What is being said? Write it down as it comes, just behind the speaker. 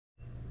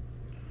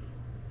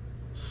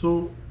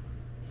So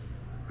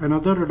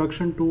another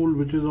reduction tool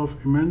which is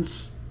of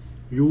immense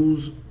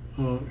use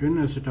in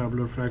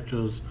acetabular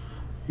fractures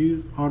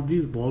are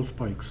these ball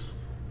spikes.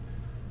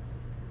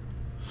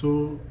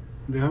 So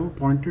they have a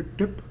pointed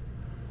tip,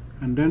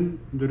 and then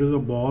there is a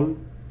ball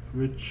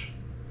which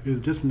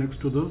is just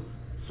next to the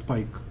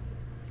spike.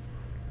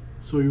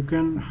 So you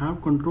can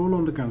have control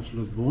on the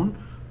cancellous bone,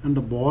 and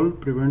the ball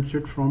prevents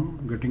it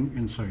from getting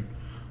inside.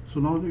 So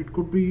now it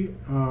could be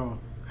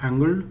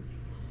angled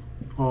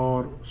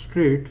or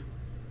straight,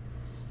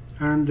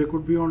 and they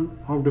could be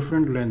of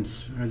different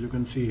lengths, as you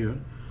can see here.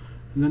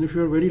 And then if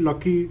you are very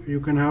lucky, you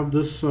can have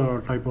this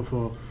type of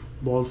a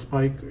ball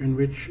spike in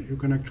which you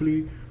can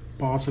actually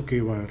pass a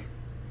K-wire.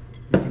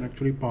 You can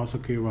actually pass a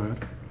K-wire,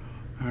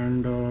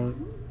 and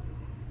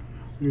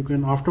you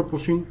can, after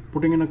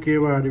putting in a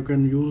K-wire, you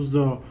can use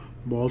the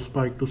ball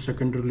spike to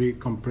secondarily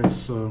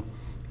compress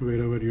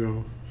wherever you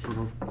have sort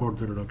of got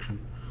the reduction.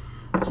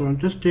 So I'll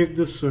just take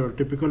this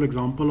typical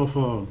example of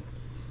a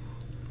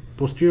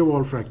posterior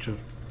wall fracture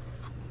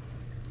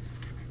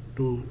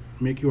to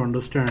make you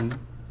understand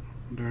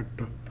that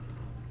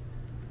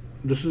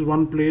this is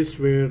one place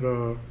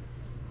where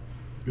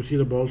you see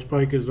the ball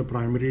spike is the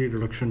primary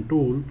reduction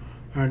tool,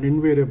 and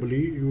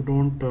invariably you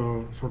don't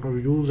sort of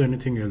use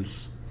anything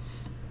else.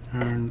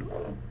 And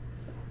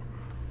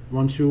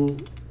once you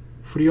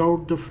free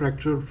out the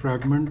fracture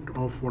fragment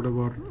of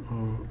whatever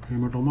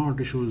hematoma or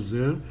tissue is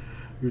there,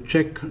 you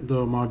check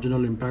the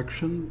marginal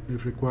impaction.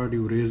 If required,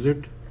 you raise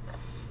it.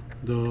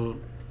 The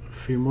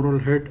femoral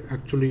head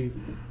actually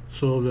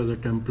serves as a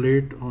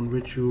template on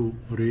which you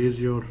raise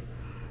your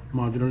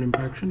marginal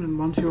impaction, and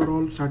once you are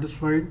all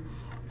satisfied,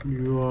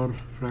 your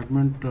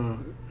fragment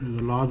is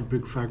a large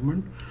big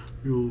fragment,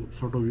 you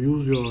sort of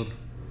use your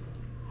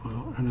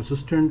an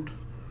assistant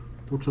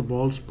puts a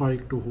ball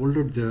spike to hold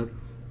it there,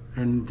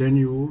 and then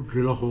you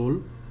drill a hole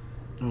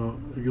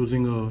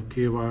using a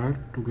K-wire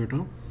to get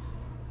a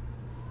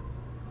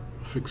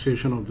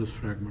fixation of this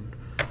fragment.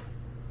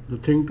 The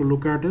thing to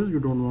look at is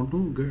you don't want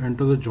to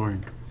enter the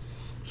joint,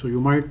 so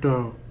you might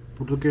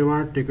put the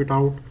K-wire, take it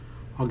out,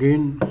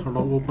 again sort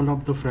of open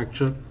up the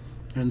fracture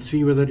and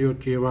see whether your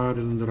K-wire is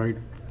in the right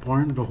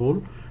point, the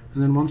hole,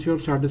 and then once you are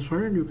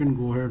satisfied, you can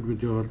go ahead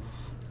with your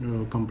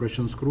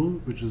compression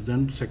screw, which is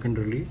then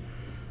secondarily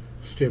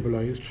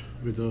stabilized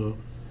with a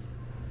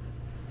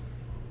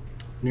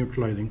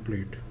neutralizing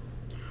plate.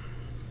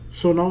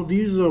 So now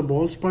these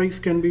ball spikes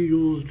can be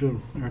used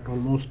at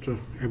almost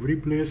every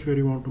place where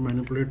you want to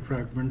manipulate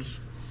fragments,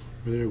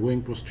 whether you're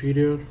going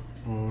posterior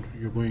or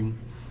you're going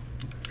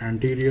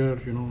anterior,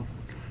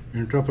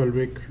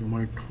 intrapelvic. You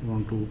might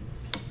want to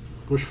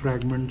push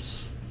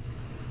fragments,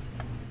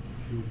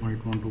 you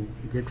might want to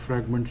get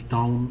fragments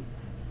down.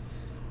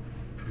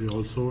 They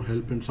also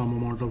help in some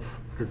amount of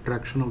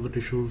retraction of the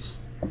tissues.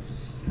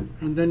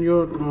 And then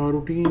your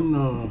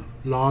routine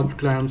large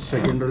clamps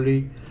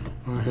secondarily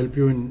help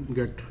you in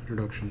get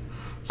reduction.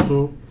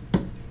 So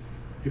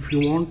if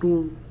you want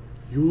to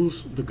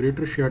use the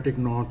greater sciatic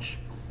notch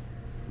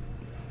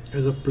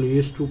as a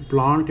place to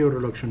plant your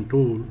reduction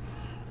tool,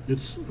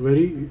 it's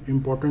very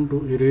important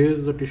to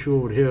erase the tissue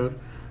over here,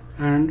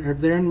 and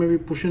at the end maybe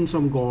push in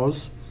some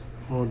gauze,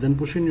 or then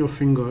push in your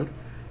finger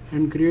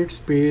and create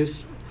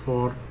space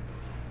for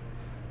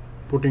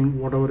putting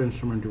whatever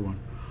instrument you want.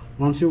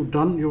 Once you've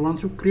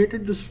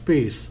created this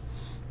space,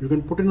 you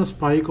can put in a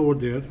spike over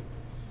there,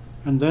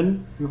 and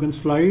then you can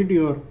slide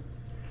your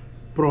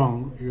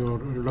prong, your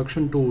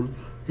reduction tool,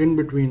 in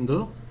between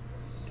the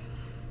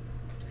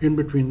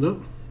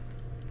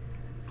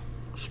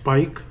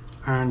spike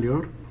and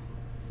your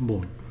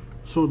bone.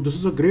 So this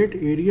is a great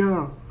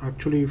area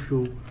actually. If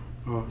you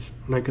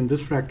like in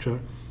this fracture,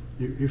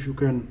 if you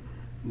can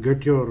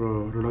get your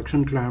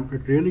reduction clamp,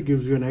 it really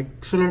gives you an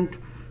excellent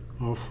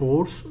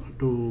force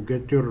to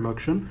get your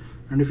reduction.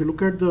 And if you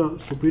look at the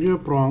superior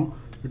prong,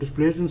 it is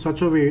placed in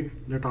such a way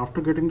that after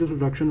getting this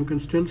reduction, you can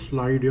still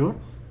slide your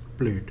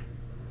plate.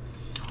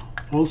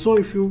 Also,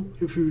 if you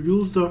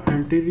use the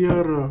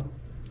anterior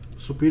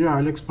superior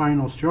iliac spine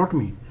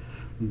osteotomy,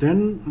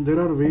 then there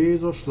are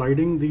ways of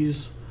sliding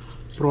these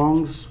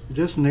prongs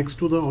just next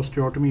to the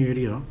osteotomy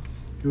area.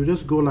 You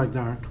just go like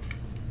that,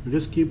 you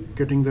just keep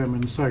getting them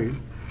inside,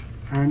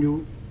 and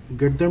you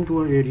get them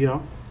to an area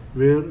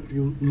where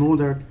you know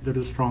that there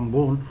is strong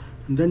bone,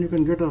 and then you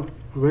can get a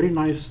very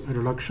nice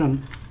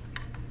reduction,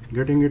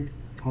 getting it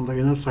on the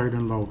inner side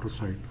and the outer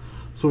side.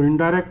 So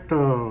indirect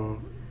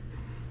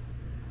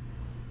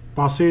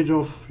passage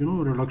of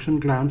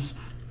reduction clamps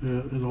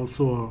is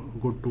also a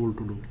good tool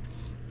to do.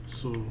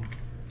 So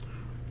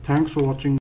thanks for watching.